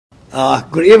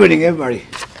Good evening, everybody.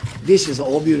 This is the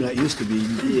old building that used to be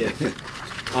in here.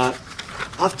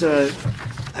 After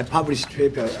I published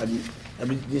paper and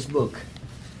this book,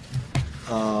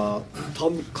 Tom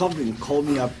Coughlin called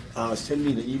me up, sent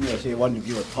me the email, say, want to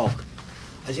give a talk.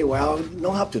 I said, well, you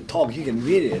don't have to talk, you can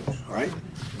read it, right?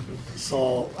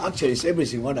 So actually, it's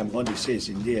everything what I'm going to say is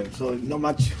in there, so not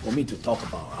much for me to talk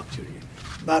about, actually.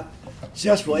 But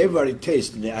just for everybody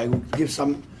taste, I will give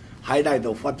some highlight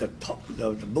of what the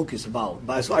book is about.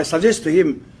 But so I suggest to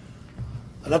him,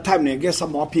 at that time, I get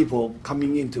some more people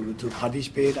coming in to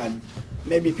participate, and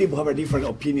maybe people have a different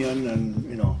opinion and,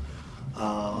 you know,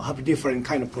 have a different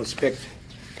kind of perspective.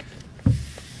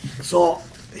 So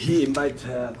he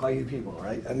invited quite a few people,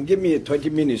 right? And give me a 20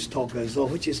 minutes talk, so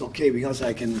which is okay because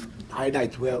I can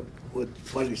highlight what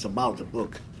it's about, the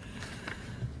book.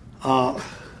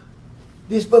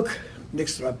 This book,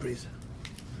 next slide, please.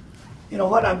 You know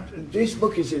what? This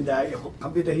book is in the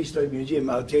Computer History Museum.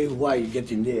 I'll tell you why you get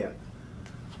in there.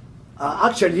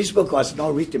 Actually, this book was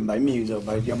not written by me,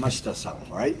 by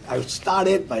Yamashita-san, right? I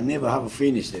started, but never have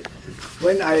finished it.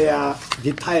 When I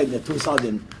retired in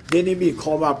 2000, DNB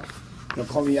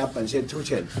called me up and said,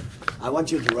 Chen, I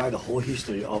want you to write a whole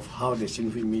history of how the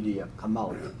Sinful media come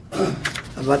out.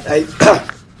 But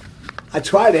I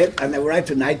tried it, and I write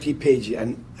to 90 pages,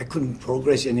 and I couldn't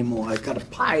progress anymore. I got a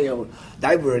pile,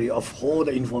 library of all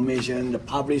the information, the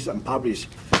published and unpublished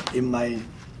in my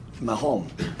home.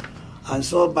 And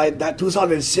so by that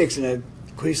 2006,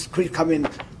 Chris come in,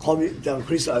 called me,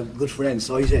 Chris a good friend,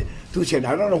 so he said, Chen,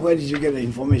 I don't know where did you get the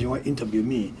information, want to interview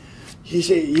me. He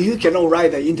said, you cannot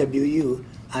write an interview you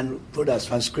and put a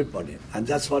transcript on it. And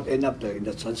that's what ended up in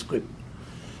the transcript.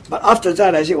 But after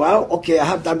that, I said, well, okay, I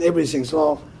have done everything,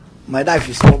 so my life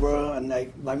is over, and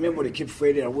my memory keeps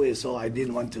fading away, so I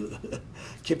didn't want to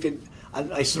keep it.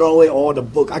 And I throw away all the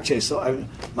book. Actually, so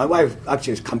my wife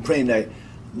actually complained that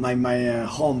my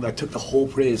home, I took the whole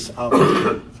place out,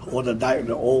 all the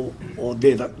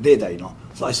data, you know.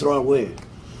 So I throw it away.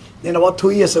 Then about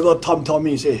 2 years ago, Tom told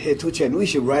me, he said, hey, Chen, we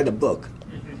should write a book,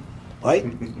 right?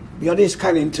 Because it's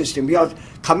kind of interesting. Because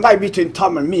combined between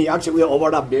Tom and me, actually we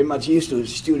overlap very much. He used to be a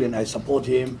student, I support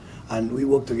him, and we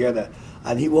work together.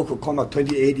 And he worked with Comac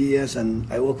 28 years,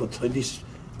 and I worked with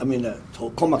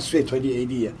Comac Straight 28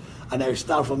 years. And I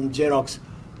start from Xerox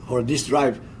for this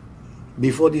drive.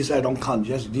 Before this, I don't count,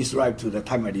 just this drive to the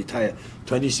time I retire,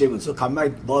 27. So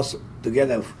combined both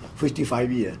together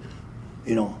 55 years,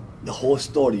 you know, the whole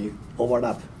story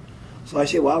overlap. So I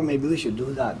said, well, maybe we should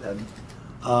do that. And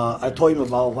I told him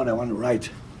about what I want to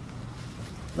write.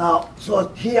 Now, so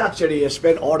he actually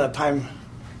spent all the time,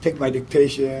 take my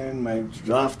dictation, my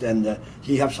draft, and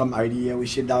he have some idea. We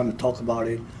sit down and talk about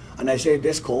it. And I said,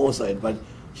 let's co-author it. But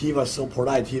he was so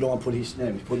polite, he don't want to put his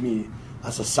name. He put me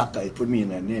as a sucker, he put me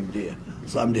in a name there.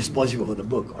 So I'm responsible for the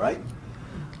book, all right?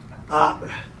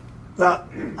 Well,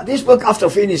 this book, after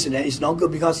finishing it, is not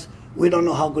good because we don't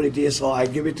know how good it is, so I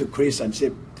give it to Chris and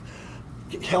say,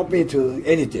 help me to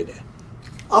edit it.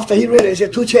 After he read it, he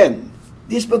said, Chen,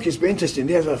 this book is very interesting.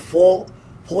 There's a four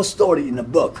story in the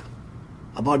book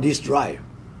about this drive.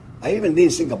 I even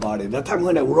didn't think about it. The time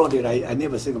when I wrote it, I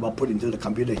never think about putting it to the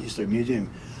Computer History Museum.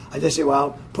 I just said,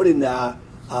 well, put in the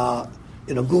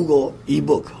Google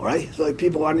ebook, right? So if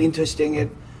people are interested in it,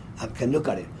 I can look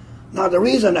at it. Now the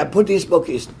reason I put this book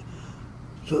is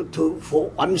for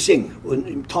one thing,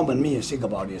 when Tom and me think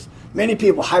about this. Many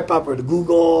people hype up with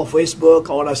Google, Facebook,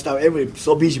 all that stuff,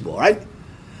 so visible, right?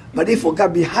 But they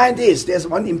forgot behind this, there's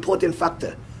one important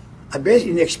factor. A very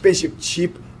inexpensive,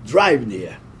 cheap drive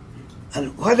there.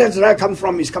 And where does drive come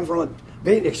from? It comes from a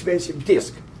very expensive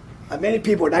disk. And many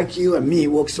people like you and me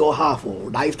work so hard for a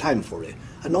lifetime for it.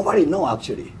 And nobody know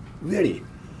actually, really.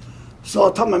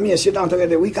 So Tom and me sit down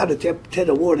together, we got to tell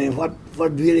the world and what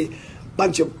really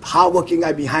bunch of hard-working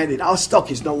guy behind it. Our stock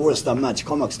is not worth that much.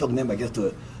 Comac stock never gets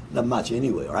to that much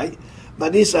anyway, right?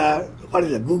 But this, what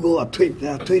is it, Google or Tweet?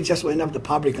 Tweet just went up the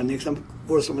public and next time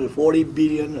worth something 40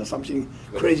 billion or something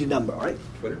crazy number, right?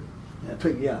 Twitter? Yeah,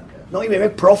 Tweet, yeah. Not even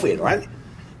make profit, right?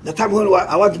 The time when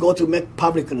I want to go to make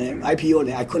public an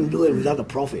IPO, I couldn't do it without a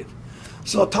profit.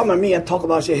 So Tom and me talk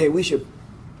about, say, hey, we should,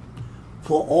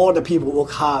 for all the people who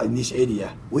work hard in this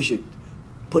area, we should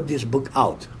put this book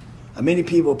out. And many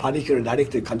people, particularly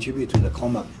directly contribute to the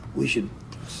Comac, we should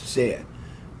say it.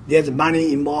 There's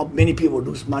money involved, many people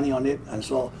lose money on it, and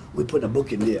so we put a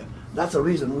book in there. That's the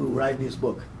reason we write this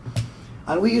book.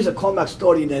 And we use a Comac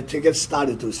story to get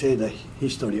started to say the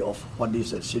history of what this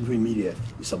Sinful media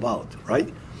is about,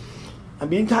 right? And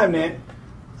meantime,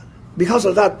 because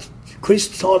of that, Chris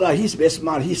saw that he's very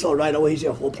smart. He saw right away, he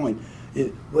said, whole point,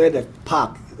 where the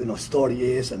park, story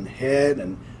is, and head,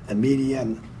 and media,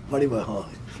 and whatever.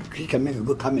 He can make a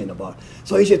good comment about.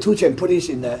 So he said, Chen, put this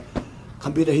in the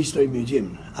Computer History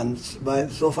Museum. And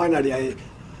so finally,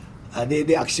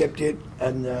 they accepted,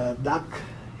 and Doc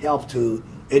helped to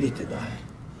edit it.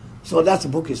 So that's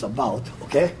what the book is about.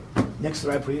 Okay, next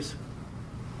slide, please.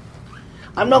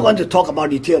 I'm not going to talk about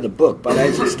detail of the book, but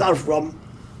I start from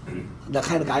the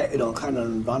kind of guy, kind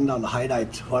of run down the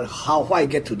highlights for how I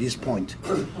get to this point.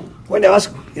 When I was,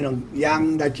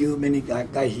 young, like you, many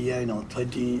guy here,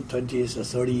 20s or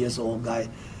 30 years old guy,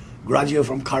 graduated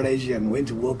from college and went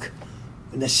to work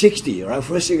in the 60s. Right,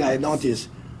 first thing I noticed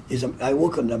is I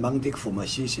work on the magnetic for my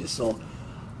thesis. So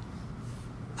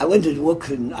I went to work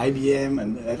in IBM,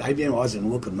 and at IBM I wasn't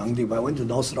working magnetic, but I went to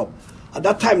Northrop. At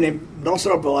that time,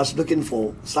 Northrop was looking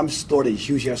for some storage,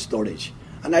 huge storage.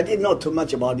 And I didn't know too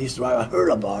much about this drive. I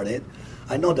heard about it.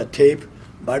 I know the tape,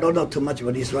 but I don't know too much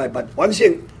about this drive. But one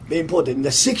thing very important, in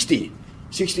the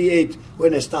 68,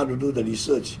 when I started to do the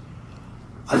research,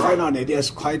 I found out that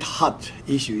there's quite hot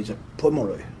issue, it's a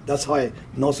polymer. That's why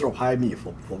Northrop hired me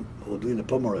for doing the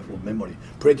polymer for memory.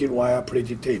 Printed wire,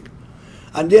 printed tape.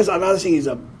 And there's another thing is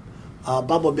a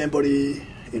bubble memory,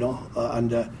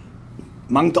 and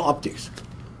mount optics.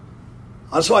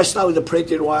 And so I started with the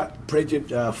printed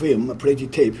film,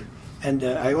 printed tape, and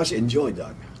I was enjoyed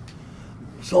that.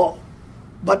 So,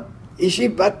 but you see,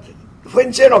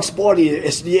 when Xerox bought the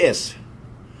SDS,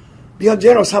 because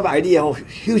Xerox have an idea of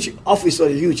huge office of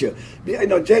the future.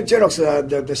 Xerox,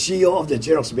 the CEO of the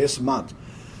Xerox, very smart.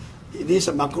 This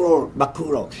is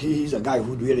McCulloch. He's a guy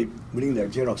who really bring the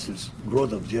Xerox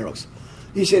growth of Xerox.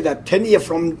 He said that 10 years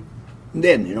from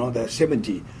then, the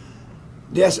 70.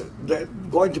 There's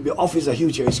going to be office of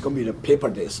future. It's going to be the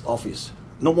paper-based office.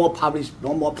 No more publish,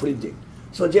 no more printing.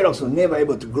 So Xerox was never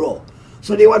able to grow.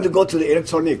 So they want to go to the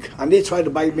electronic, and they try to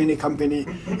buy many company,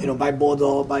 buy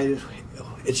Bodo, buy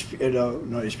HP,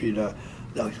 not HP,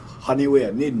 the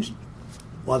Honeywell.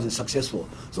 Wasn't successful.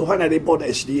 So finally they bought the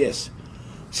SDS.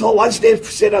 So once they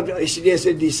set up the SDS,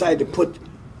 they decided to put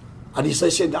a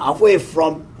research center away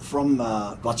from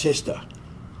Rochester.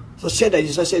 So set a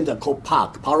research center called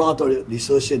Park, Palo Alto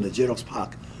Research Center, Xerox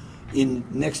Park,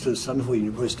 next to Stanford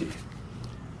University.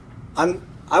 And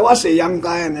I was a young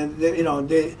guy, and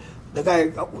the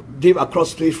guy live across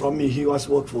the street from me. He was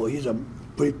he's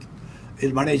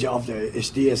manager of the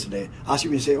SDS. They asked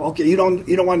me, say, okay, you don't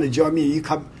want to join me. You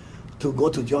come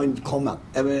to join Comac,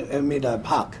 and made a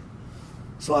Park.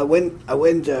 So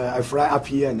I fly up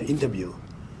here and interview,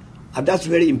 and that's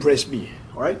really impressed me.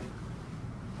 All right.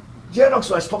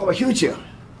 Xerox was talking about future,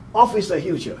 office the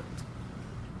future.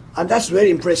 And that's very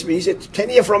impressed me. He said, 10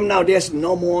 years from now, there's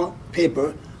no more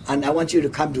paper, and I want you to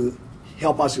come to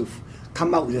help us to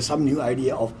come up with some new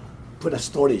idea of put a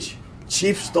storage,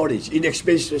 cheap storage,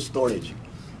 inexpensive storage.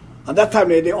 At that time,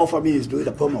 they offered me to do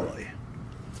the Pomeroy.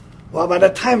 Well, by the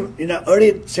time, in the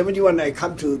early 71, I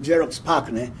come to Xerox Park,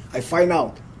 I find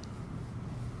out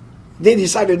they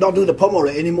decided not to do the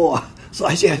Pomeroy anymore. So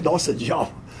I said, I lost a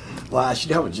job. Well, I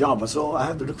should have a job, so I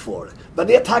have to look for it. But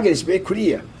their target is very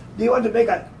clear. They want to make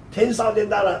a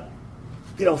 $10,000,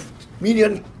 $1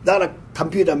 million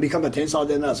computer and become a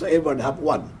 $10,000, so everyone have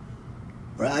one.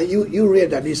 Right? You read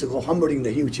that this is called Humbling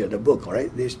the Future, the book,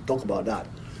 right? They talk about that.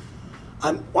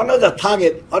 And one of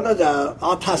the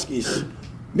our task is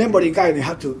memory guy. They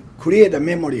have to create a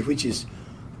memory which is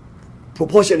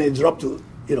proportionally dropped to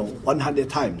 100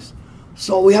 times.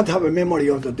 So we have to have a memory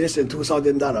of less than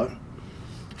 $2,000.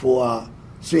 For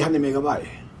 300 megabyte,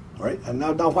 right? And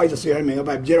now why is 300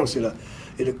 megabyte? Xerox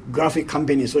is a graphic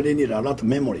company, so they need a lot of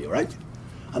memory, right?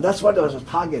 And that's what the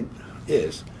target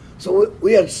is. So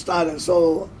we had started.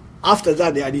 So after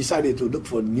that, I decided to look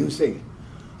for a new thing,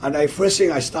 and first thing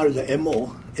I started the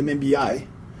MMBI,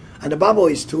 and the bubble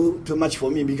is too much for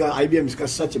me because IBM has got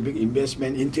such a big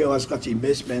investment, Intel has got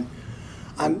investment.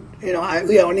 And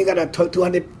we only got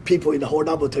 200 people in the whole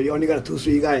laboratory. You only got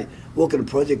 2-3 guys working on the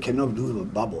project, cannot do the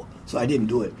bubble. So I didn't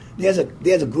do it. There's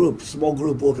a group, small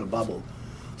group working on the bubble.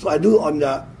 So I do on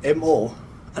the MO,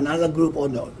 another group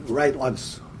on the right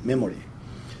one's memory.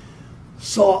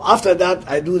 So after that,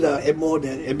 I do the MO, the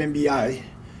MMBI,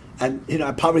 and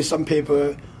I published some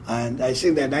paper. And I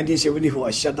think that 1974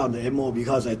 I shut down the MO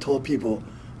because I told people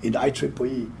in the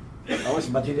IEEE. I was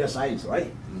material science,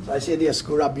 right? So I said they are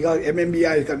screwed up because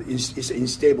MMBI is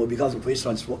unstable because of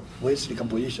waste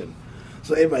decomposition.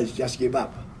 So everybody just gave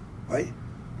up, right?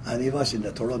 And it was in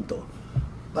the Toronto.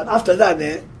 But after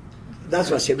that,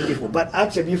 that's what 74. But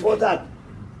actually before that,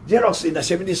 Xerox in the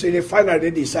 73, finally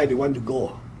they decided they want to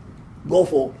go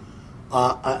for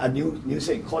a new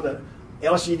thing called a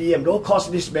LCDM, low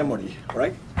cost disk memory,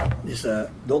 right? This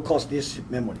low cost disk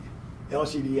memory,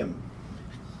 LCDM.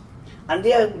 And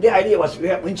their idea was we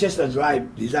have Winchester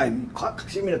drive design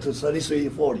similar to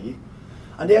 3340.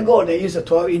 And they use a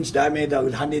 12-inch diameter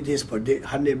with 100 disc per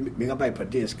 100 megabyte per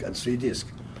disc and 3 discs.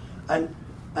 And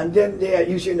then they are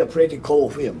using the printed cover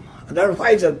film. And that's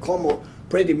why it's a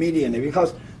printed medium,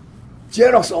 because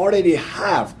Xerox already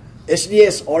have,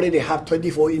 SDS already have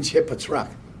 24-inch paper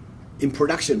truck in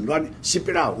production, ship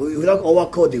it out without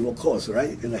overcoating, of course,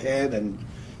 right? In the head and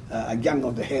young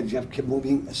of the head, you have to keep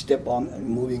moving, step on and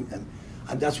moving,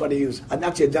 and that's what they use. And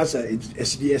actually, that's a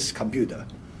SDS computer.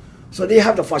 So they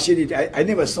have the facility. I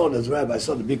never saw the drive, I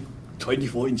saw the big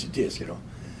 24-inch disc, you know.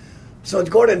 So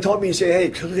Gordon told me, say,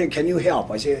 hey, can you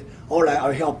help? I said, all right,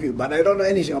 I'll help you, but I don't know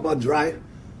anything about drive.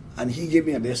 And he gave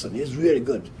me a lesson. He's really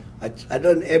good. I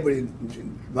learned every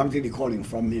monthly recording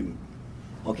from him.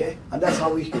 Okay? And that's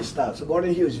how we can start. So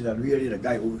Gordon Hughes is really the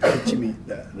guy who teach me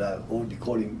the whole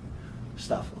decoding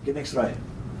stuff. Okay, next slide.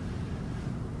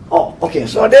 Oh, okay.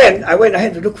 So then I went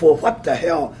ahead to look for what the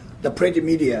hell the printed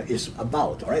media is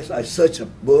about. All right? So I searched a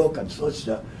book and searched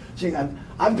the thing. And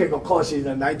Amtech, of course, in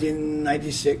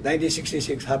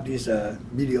 1966 have this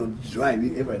video drive.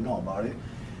 You ever know about it?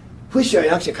 Which I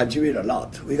actually contribute a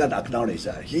lot. We got to acknowledge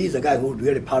that. He's the guy who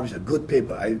really published a good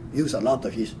paper. I use a lot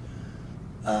of his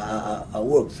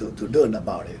work to learn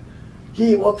about it.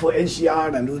 He worked for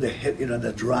NCR and do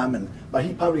the drum, but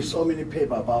he published so many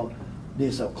papers about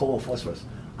this cover phosphorus.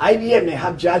 IBM, they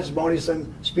have Judge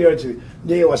Morrison Spirit.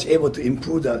 They was able to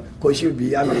improve the cohesive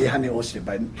beyond 800 oxygen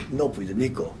by NOP with the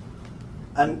nickel.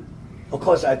 And of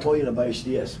course, I told you about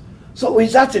SDS. So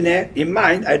with that in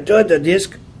mind, I did the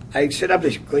disk. I set up the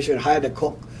equation, hired a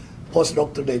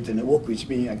postdoctorate and work with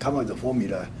me and come up with the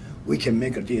formula. We can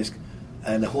make a disk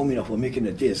and the formula for making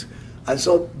a disk. And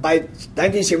so by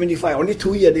 1975, only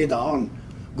 2 years later on,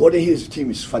 Gordon Hughes' team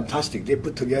is fantastic. They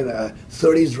put together a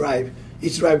 30 drive.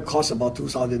 Each drive costs about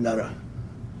 $2,000.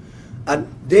 And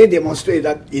they demonstrate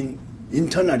that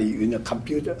internally in the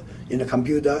computer, in the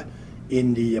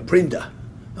printer,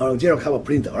 or Xerox have a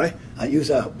printer, right? I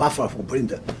use a buffer for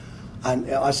printer. And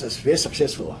it was very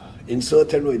successful in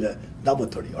certain way in the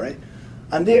laboratory, all right?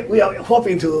 And we are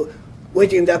hoping to,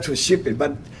 waiting that to ship it,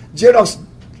 but Xerox,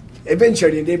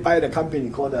 eventually they buy the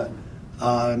company called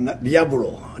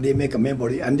Diablo. They make a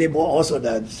memory, and they bought also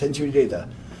the Century Data.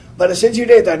 But the Century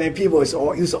Data, and then people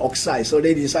use oxide, so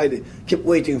they decided keep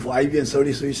waiting for IBM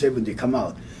 3370 come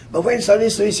out. But when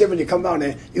 3370 come out,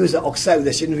 they use the oxide with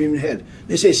the Shinhui head.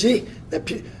 They say, see, the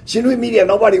Shinhui media,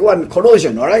 nobody want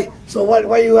corrosion, all right? So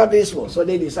why you have this for? So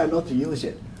they decide not to use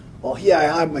it. Or here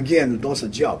I am again, does a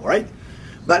job, right?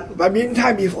 But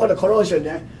meantime, before the corrosion,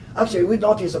 actually we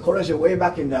noticed the corrosion way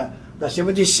back in the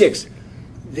 76.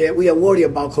 We are worried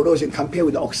about corrosion compared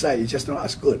with the oxide, it's just not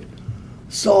as good.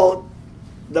 So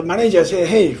the manager said,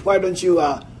 hey, why don't you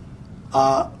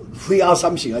free out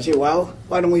something? I said, well,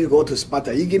 why don't we go to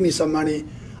sputter? You give me some money,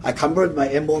 I convert my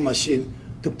MO machine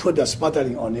to put the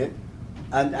sputtering on it,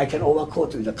 and I can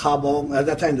overcoat with the carbon, at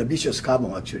that time the vicious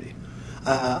carbon actually,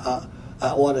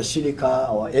 or the silica,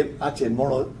 or actually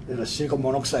silicon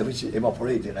monoxide which is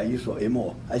evaporated, I use for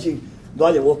MO. I think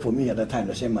that worked for me at that time,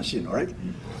 the same machine, all right?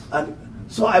 And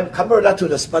so I converted that to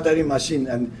the sputtering machine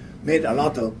and made a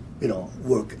lot of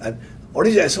work. And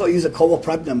originally I saw use a cover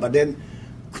platinum, but then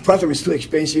platinum is too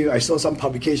expensive. I saw some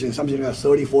publications, something like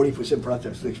 30–40%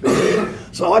 platinum is too expensive.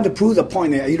 So I want to prove the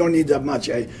point that you don't need that much.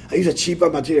 I use a cheaper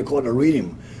material called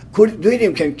iridium.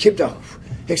 Iridium can keep the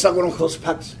hexagonal cross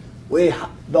packs way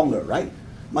longer, right?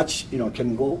 Much,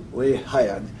 can go way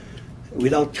higher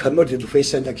without converting to phase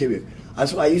center cubic. And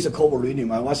so I use a cobalt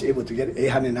iridium. I was able to get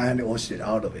 800, 900 oxygen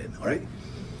out of it, all right?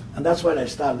 And that's when I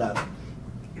started that.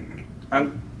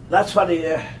 And that's what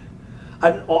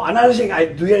another thing I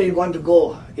really want to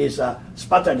go is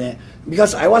sputtering,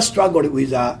 because I was struggling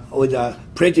with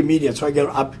printed media trying to get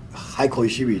up high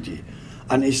cohesivity,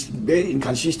 and it's very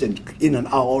inconsistent in and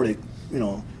out already,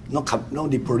 not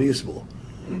reproducible.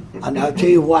 And I'll tell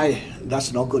you why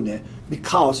that's not good.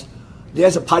 Because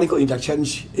there's a particle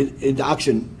exchange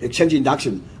induction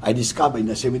I discovered in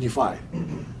the 75.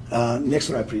 Next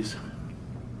slide, please.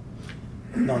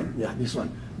 No, yeah, this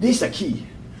one. This is the key.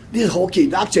 This is the whole key.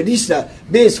 Actually, this is the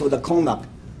base for the conduct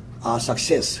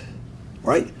success,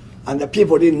 right? And the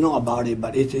people didn't know about it,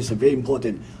 but it is very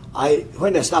important.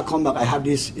 When I start conduct, I have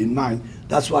this in mind.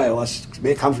 That's why I was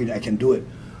very confident I can do it.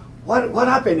 What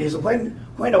happened is when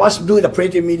I was doing the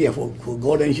printed media for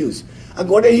Gordon Hughes, and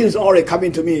Gordon Hughes already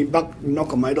coming to me,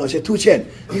 knock on my door, said, Chen,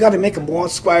 you got to make a more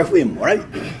square film, right?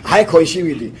 High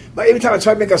cohesivity. But every time I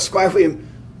try to make a square film,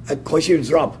 a cohesivity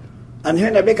drop. And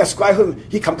when I make a square film,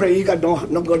 he complained he got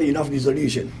not got enough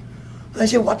resolution. I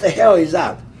said, what the hell is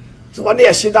that? So one day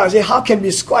I sit down and say, how can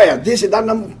be square? This is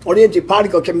non-oriented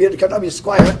particle cannot be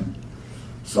square.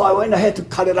 So I went ahead to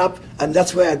cut it up, and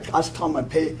that's where I asked Tom and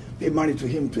pay money to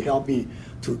him to help me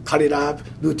to cut it up,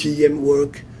 do TEM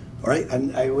work, all right?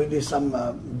 And I went to some,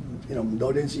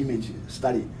 Norden's image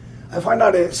study. I found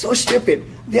out it's so stupid.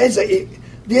 There's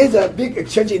a big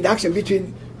exchange induction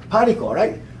between particle,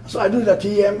 right? So I do the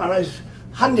TEM, and I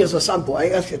hundreds of samples. I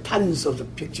ask tons of the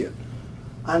picture,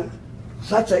 and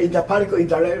such an interparticle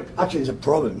interaction is a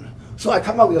problem. So I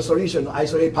come up with a solution to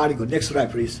isolate particle. Next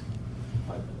slide, please.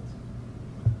 5 minutes.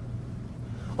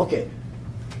 Okay.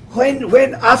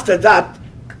 When after that,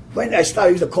 when I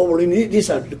start with the cobalt-rhenium, these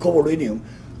are the cobalt-rhenium,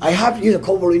 I have to use the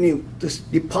cobalt-rhenium to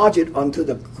deposit onto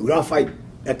the graphite,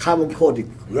 a carbon-coated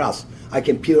glass. I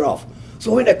can peel off.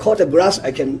 So when I coat the glass,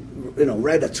 I can,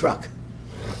 ride a truck.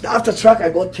 After truck, I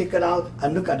go take it out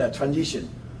and look at the transition.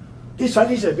 This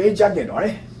transition is very jagged,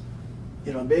 right?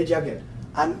 Very jagged.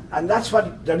 And that's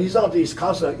what the result is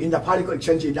caused in the particle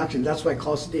exchange induction. That's why it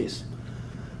caused this.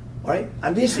 All right?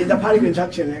 And this in the particle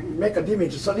induction make a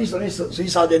image. So this is only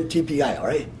 3,000 TPI, all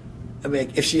right? I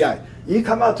mean, FCI. You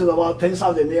come out to about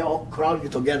 10,000, they all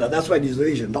crowded together. That's why this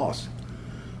region lost.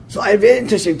 So it's very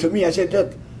interesting to me. I said,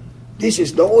 look, this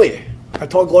is no way. I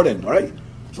told Gordon, all right?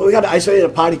 So we got to isolate the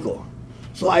particle.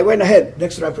 So I went ahead.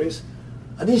 Next slide, please.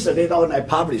 And this is the data I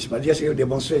published, but just to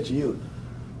demonstrate to you.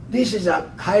 This is a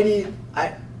highly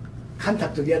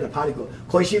contact together particle.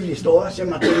 Cohesivity is lower,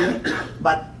 same material,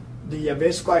 but the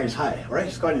base square is high,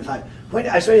 right? Square is high. When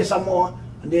I isolate some more,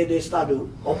 they start to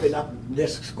open up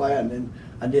this square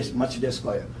and this much less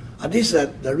square. And this is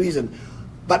the reason.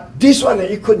 But this one,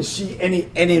 you couldn't see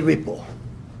any ripple,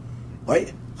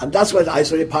 right? And that's what the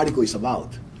isolated particle is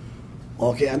about.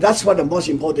 Okay, and that's what the most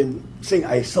important thing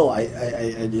I saw,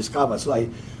 I discovered. So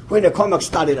when the comic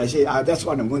started, I said, that's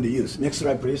what I'm going to use. Next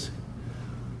slide, please.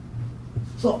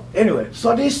 So anyway,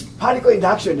 so this particle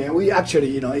induction, we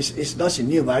actually, it's nothing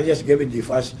new, but I just gave it the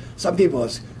first. Some people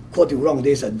quoted wrong.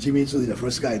 They said Jimmy Zhu is the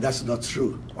first guy. That's not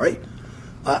true, all right?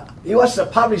 It was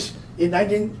published in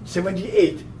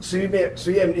 1978,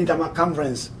 3M Intermark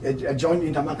Conference, a joint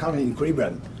Intermark Conference in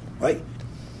Cleveland, right?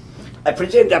 I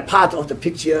present that part of the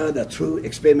picture, the true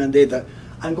experiment data,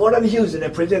 and Gordon Hughes, and I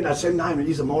present at the same time,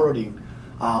 is a modeling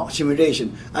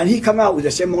simulation. And he come out with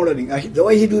the same modeling. The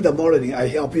way he do the modeling, I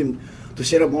help him to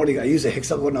set up modeling. I use a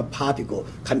hexagonal particle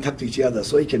contact to each other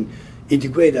so he can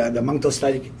integrate the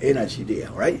magnetostatic energy there,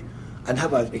 right? And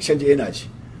have an exchange energy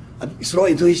and throw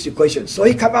into his equation. So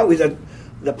he come out with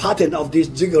the pattern of this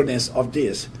jiggleness of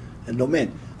this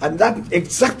domain. And that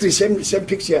exactly same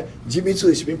picture, Jimmy Zhu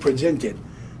is being presented.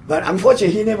 But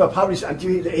unfortunately, he never published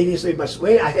until the 83, but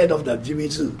way ahead of the Jimmy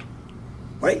Zhu,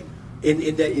 right? In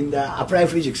the applied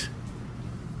physics.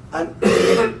 And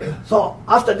so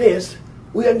after this,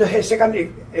 we in the second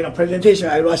presentation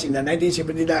I was in the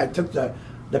 1979. I took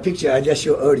the picture I just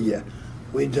showed earlier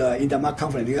with in the Mark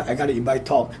conference. I got to invite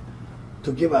talk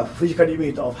to give a physical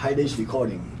limit of high density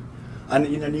recording, and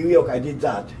in New York I did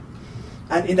that.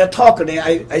 And in the talk,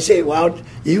 I say, well,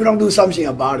 if you don't do something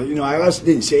about it, I also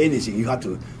didn't say anything. You have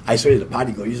to isolate the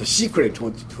particle. It's a secret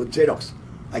to Xerox.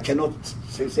 I cannot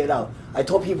say it out. I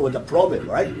told people the problem,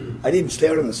 right? I didn't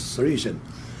tell them the solution.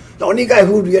 The only guy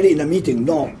who really in the meeting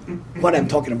know what I'm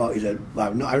talking about is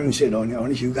no, I don't say the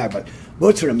only few guy, but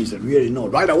Bertram is really know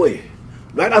right away.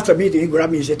 Right after the meeting, he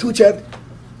grabbed me and said, Chen,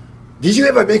 did you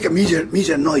ever make a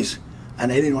major noise?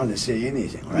 And I didn't want to say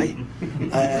anything, right?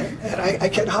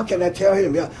 And how can I tell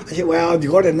him? Yeah. I said, well,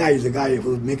 Gordon Knight is the guy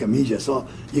who make a measure, so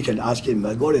you can ask him,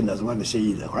 but Gordon doesn't want to say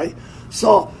either, right?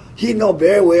 So he know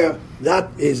very well that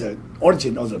is the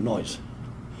origin of the noise.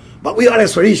 But we are a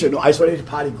solution to isolate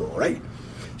particle, right?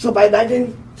 So by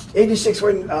 1986,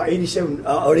 when 87,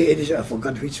 early 87, I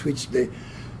forgot which day,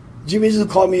 Jimmy Zhu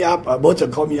called me up,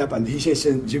 Bertram called me up, and he says,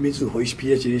 send Jimmy Zhu for his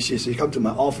PhD. He says, he come to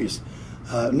my office,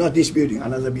 not this building,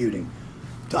 another building,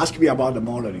 to ask me about the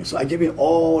modeling. So I gave him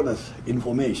all the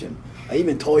information. I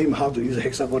even told him how to use a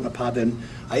hexagonal pattern.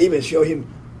 I even showed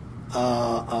him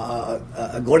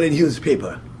a Gordon Hughes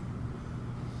paper.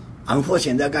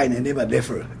 Unfortunately, that guy never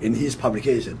referred in his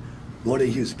publication,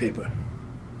 Gordon Hughes paper,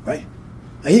 right?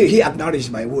 And he acknowledged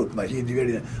my work, but he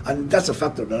really, and that's a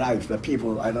fact of the life. But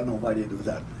people, I don't know why they do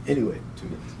that. Anyway,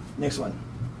 next one.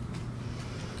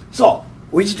 So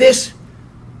with this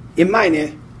in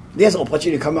mind, there's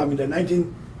opportunity come up in the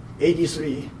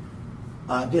 1983.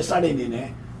 They started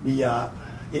in the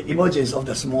emergence of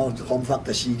the small form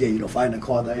factor Seagate, finer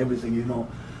quarter, everything,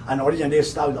 And originally they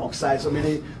started with oxide, so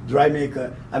many dry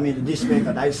maker, this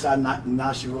maker, Dyson,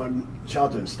 Nashua, and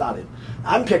Charlton started.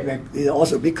 Amtech is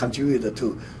also a big contributor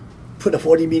to put a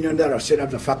 $40 million set up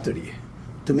the factory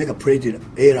to make a printed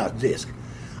era disc.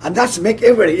 And that's make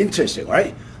it very interesting,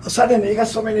 right? Suddenly you got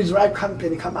so many drive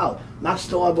company come out,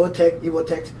 Maxtor, Vortex,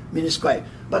 Evotech, Minisquare.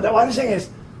 But the one thing is,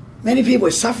 many people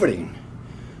are suffering.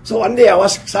 So one day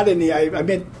I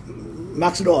met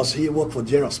Max Ross, he worked for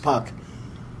Xerox Park,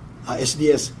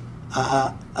 SDS.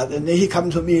 And then he come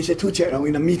to me and said, Chen,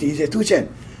 in a meeting, he said,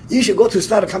 Chen, you should go to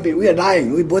start a company. We are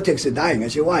dying. We Vortex are dying. I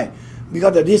said, why?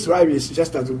 Because this drive is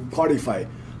just to qualify.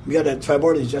 Because the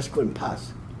tribology just couldn't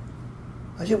pass.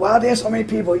 I said, well, there's so many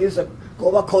people use a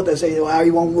global code and say, well, it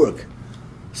won't work.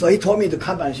 So he told me to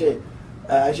come and say,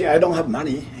 I said, I don't have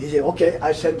money. He said, okay,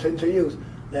 I sent him to you.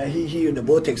 He in the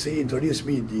Vortex, he introduced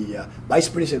me the vice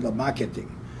president of marketing.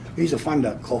 He's a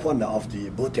co-founder of the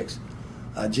Vortex,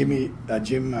 Jim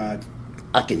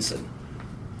Atkinson.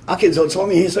 Atkinson told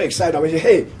me he's so excited. I said,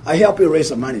 hey, I help you raise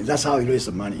the money. That's how he raised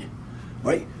the money,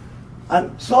 right?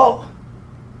 And so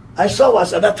I saw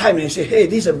us at that time and I said, hey,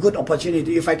 this is a good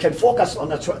opportunity. If I can focus on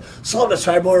solve the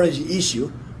tribology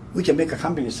issue, we can make a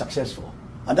company successful.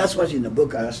 And that's what's in the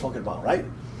book I was talking about, right?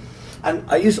 And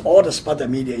I use all the sputter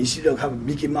media instead of having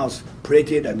Mickey Mouse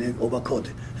printed and then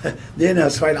overcoated. Then I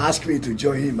was trying to ask me to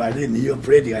join him, but I didn't. You're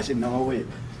printing. I said, no, wait.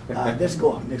 Let's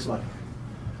go, next one.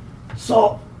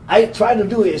 So I try to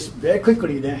do this very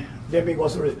quickly. Then let me go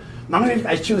through it.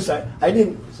 I choose, I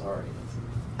didn't. Sorry.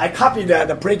 I copied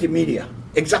the printed media.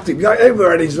 Exactly. Because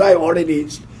everybody is already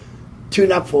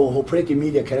tuned up for printed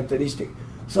media characteristic.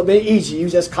 So very easy. You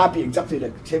just copy exactly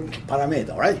the same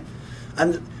parameter, right?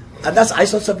 And that's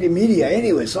isotopic media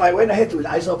anyway. So I went ahead with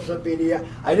isotopic media.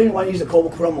 I didn't want to use the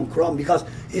chrome on chrome because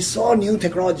it's so new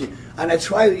technology. And I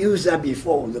tried to use that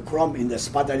before, the chrome in the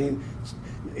sputtering,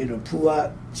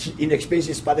 poor,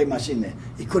 inexpensive sputtering machine.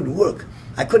 It couldn't work.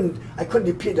 I couldn't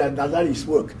repeat that Nadali's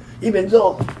work. Even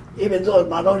though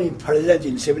not only presented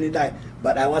in 79,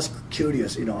 but I was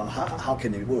curious, how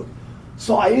can it work?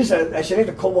 So I selected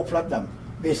the cobalt platinum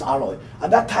based alloy. At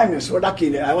that time, I was so lucky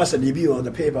that I was a reviewer of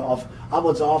the paper of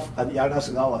Abozov and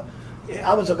Yanasugawa.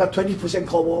 Abozov got 20%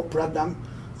 cobalt platinum,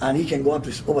 and he can go up to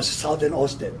over 1,000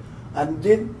 Orsted. And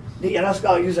then the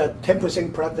Yanasugawa used a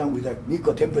 10% platinum with a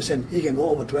nickel 10%. He can go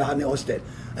over 1,200 Orsted.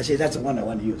 I said, that's the one I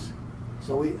want to use.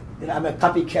 So I'm a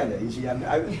copycat. You see,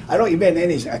 I don't invent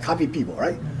anything. I copy people,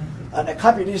 right? And I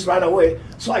copy this right away,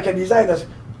 so I can design this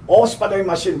all sputtering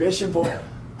machine, very simple.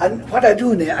 And what I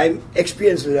do now, I'm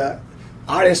experienced with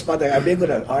RS sputtering. I'm very good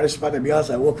at RS sputtering because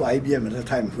I worked for IBM at the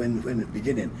time when the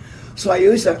beginning. So I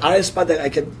use the RS sputtering. I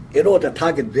can erode the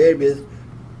target very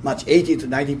much, 80 to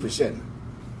 90%.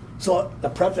 So the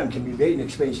platinum can be very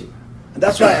inexpensive. And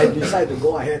that's why I decided to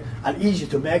go ahead and easy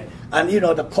to make. And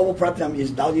the cobalt platinum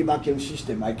is Dowdy vacuum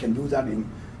system. I can do that in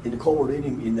the cobalt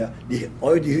reading, in the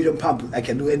oil diffusion pump. I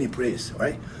can do any place,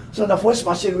 right? So the first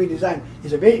machine we designed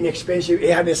is a very inexpensive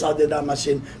 $800,000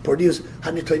 machine, produce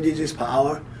 120 liters per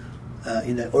hour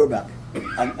in the oil bag,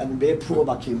 and very poor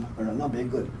vacuum, not very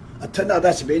good. It turned out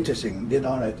that's very interesting. Later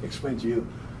on, I explain to you.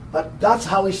 But that's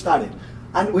how we started.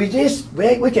 And with this,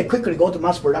 we can quickly go to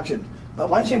mass production. But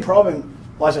one thing problem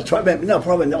was no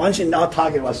problem. The one thing our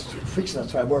target was to fix the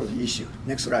tribology issue.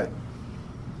 Next slide.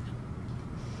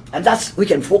 And we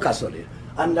can focus on it.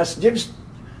 And that's James,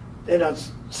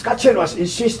 Scott Chen was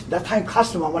insist that time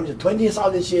customer wanted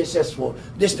 20,000 CSS for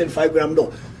less than 5 gram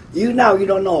low. You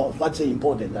don't know what's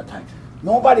important at that time.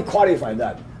 Nobody qualified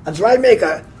that. A dry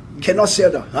maker cannot sell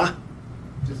the, huh?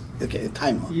 Okay,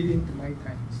 time. Eat into my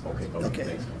time.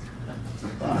 Okay.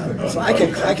 So I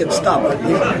can stop.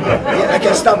 I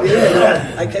can stop.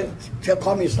 I can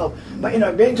call me stop. But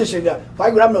very interesting.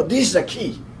 5 gram low. This is the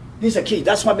key. This is the key.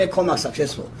 That's what made Comac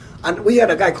successful. And we had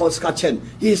a guy called Scott Chen.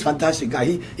 He is a fantastic guy.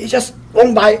 He just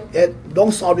won't buy it,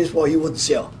 don't solve this for he would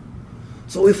sell.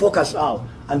 So we focused out.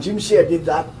 And Jim Shea did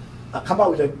that. Come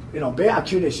out with a very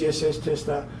accurate CSS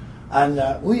tester.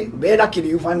 And we very luckily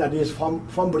you find that this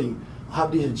fumbling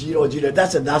have this 0.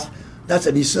 That's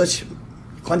a research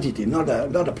quantity, not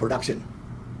a production.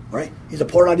 Right? It's a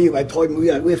polarity. I told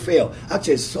him we failed.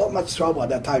 Actually, so much trouble at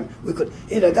that time. We could.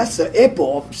 That's the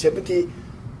April of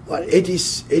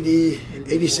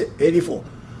 84.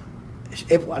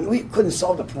 And we couldn't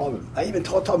solve the problem. I even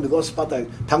told Tom to go spot the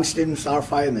tungsten,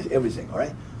 sapphire, and everything. All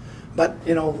right. But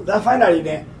that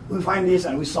finally we find this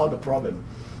and we solve the problem.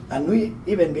 And we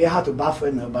had to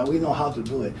buffer, but we know how to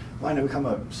do it. Why not become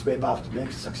a spray buff to make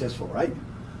it successful, right?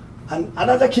 And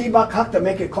another key factor to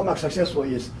make it Comac successful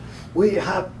is we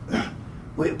have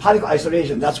particle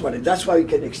isolation. That's why we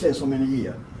can extend so many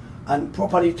years. And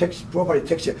property texture.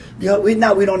 Because we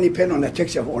don't depend on the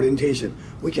texture of orientation.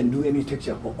 We can do any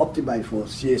texture optimized for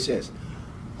CSS.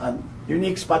 And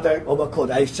unique sputter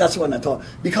overcoat. I just want to talk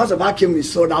because the vacuum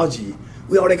is so lousy.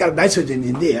 we already got nitrogen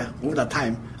in there all the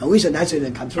time, and with the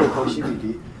nitrogen control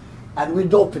coercivity, and we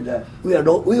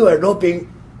were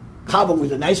doping carbon with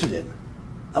the nitrogen.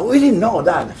 And we didn't know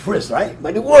that at first, right?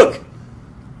 But it worked.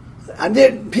 And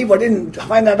then people didn't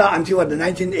find that out until the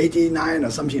 1989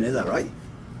 or something like that, right?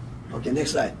 Okay,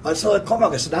 next slide. But so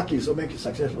Cormac is lucky, so make it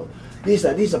successful. These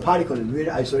are particles really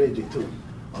isolated too.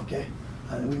 Okay,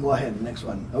 and we go ahead. Next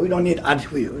one. We don't need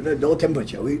artificial, low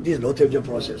temperature. This is low temperature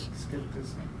process. Skip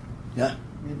this. Yeah.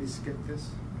 Maybe skip this.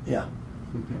 Yeah.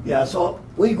 Yeah. So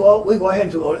we go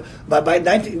ahead to. But by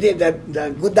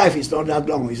the good life is not that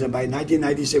long. It's by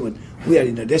 1997 we are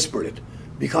in the desperate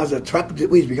because the track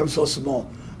which becomes so small.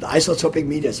 The isotropic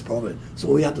media is a problem, so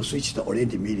we have to switch to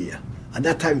oriented media. At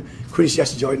that time, Chris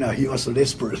just joined us. He was so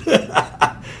desperate,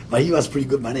 but he was a pretty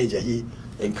good manager. He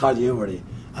encouraged everybody,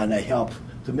 and I helped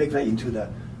to make that into the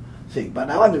thing.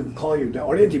 But I want to call you the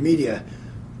oriented media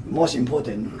most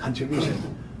important contribution.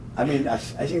 I mean, I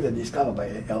think that discovered by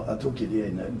Tukey here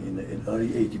in the early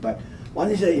 80s. But one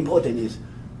is important is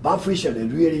Bob Fisher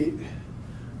really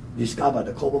discovered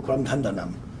the cobalt-chrome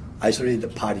tantalum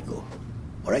isolated particle.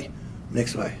 All right.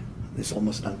 Next slide. It's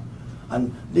almost done.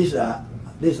 And this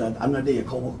is another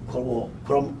chrome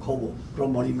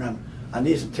monomer. And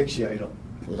this texture,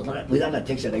 without a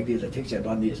texture like this, the texture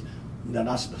on this, the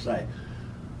last slide.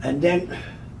 And then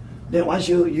once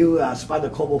you spot the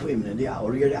cobalt film, then they are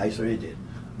really isolated,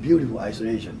 beautiful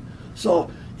isolation.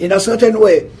 So in a certain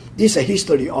way, this is a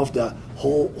history of the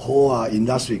whole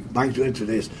industry migrated to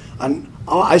this. And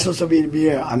our isotopic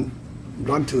beer and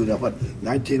run to the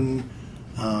 19.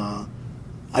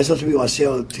 Isotopic was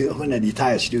sell when I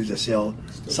retired, still sell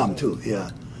some too. Yeah,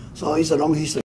 so it's a long history.